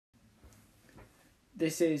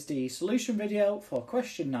This is the solution video for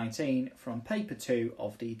question 19 from paper 2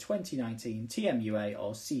 of the 2019 TMUA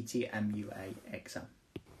or CTMUA exam.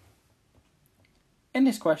 In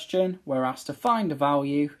this question, we're asked to find the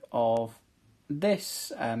value of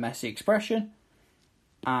this messy expression,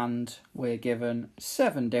 and we're given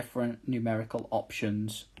 7 different numerical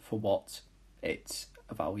options for what it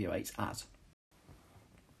evaluates as.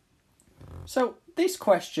 So this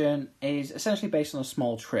question is essentially based on a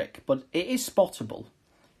small trick, but it is spottable,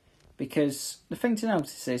 because the thing to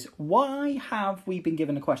notice is, why have we been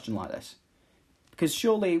given a question like this? Because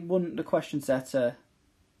surely wouldn't the question setter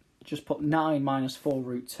just put 9 minus 4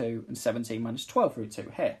 root 2 and 17 minus 12 root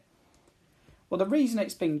 2 here? Well, the reason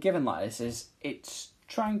it's been given like this is it's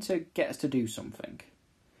trying to get us to do something.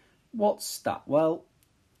 What's that? Well,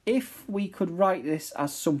 if we could write this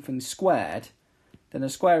as something squared, then the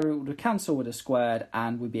square root would cancel with a squared,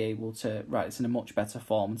 and we'd be able to write this in a much better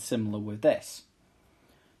form, similar with this.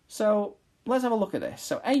 So let's have a look at this.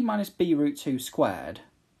 So a minus b root 2 squared,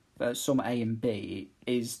 sum a and b,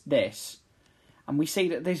 is this. And we see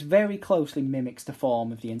that this very closely mimics the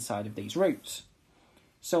form of the inside of these roots.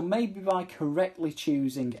 So maybe by correctly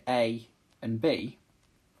choosing a and b,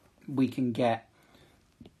 we can get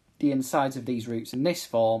the insides of these roots in this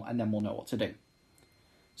form, and then we'll know what to do.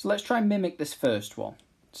 So let's try and mimic this first one.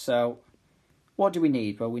 So what do we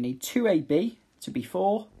need? Well, we need 2ab to be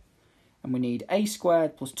 4, and we need a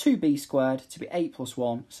squared plus 2b squared to be 8 plus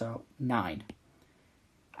 1, so 9.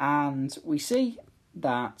 And we see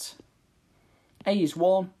that a is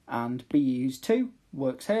 1 and b is 2,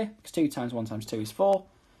 works here, because 2 times 1 times 2 is 4.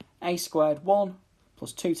 A squared 1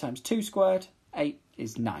 plus 2 times 2 squared, 8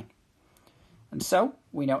 is 9. And so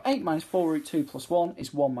we know 8 minus 4 root 2 plus 1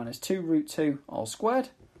 is 1 minus 2 root 2 all squared.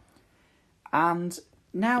 And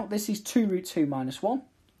now this is 2 root 2 minus 1.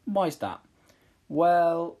 Why is that?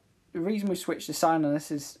 Well, the reason we switched the sign on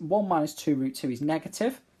this is 1 minus 2 root 2 is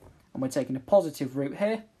negative, and we're taking a positive root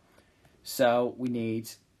here. So we need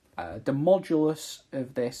the modulus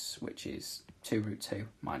of this, which is 2 root 2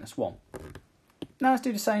 minus 1. Now let's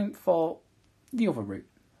do the same for the other root.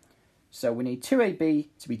 So we need 2ab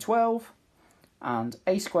to be 12, and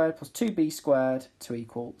a squared plus 2b squared to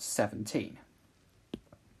equal 17.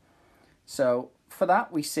 So for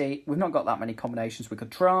that, we see we've not got that many combinations we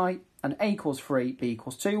could try, and a equals 3, b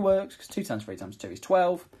equals 2 works, because 2 times 3 times 2 is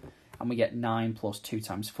 12, and we get 9 plus 2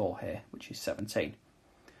 times 4 here, which is 17.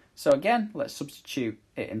 So again, let's substitute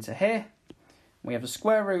it into here. We have the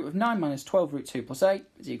square root of 9 minus 12 root 2 plus 8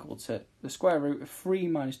 is equal to the square root of 3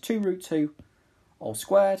 minus 2 root 2 all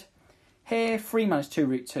squared. Here, 3 minus 2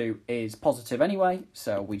 root 2 is positive anyway,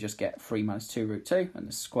 so we just get 3 minus 2 root 2, and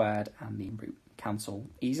the squared and the root cancel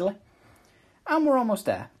easily. And we're almost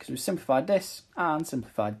there, because we've simplified this and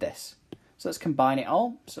simplified this. So let's combine it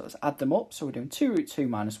all. So let's add them up. So we're doing 2 root 2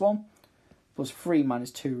 minus 1 plus 3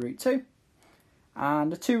 minus 2 root 2.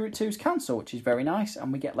 And the 2 root 2's cancel, which is very nice,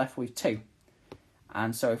 and we get left with 2.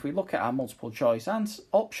 And so if we look at our multiple choice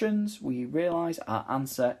options, we realise our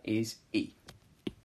answer is E.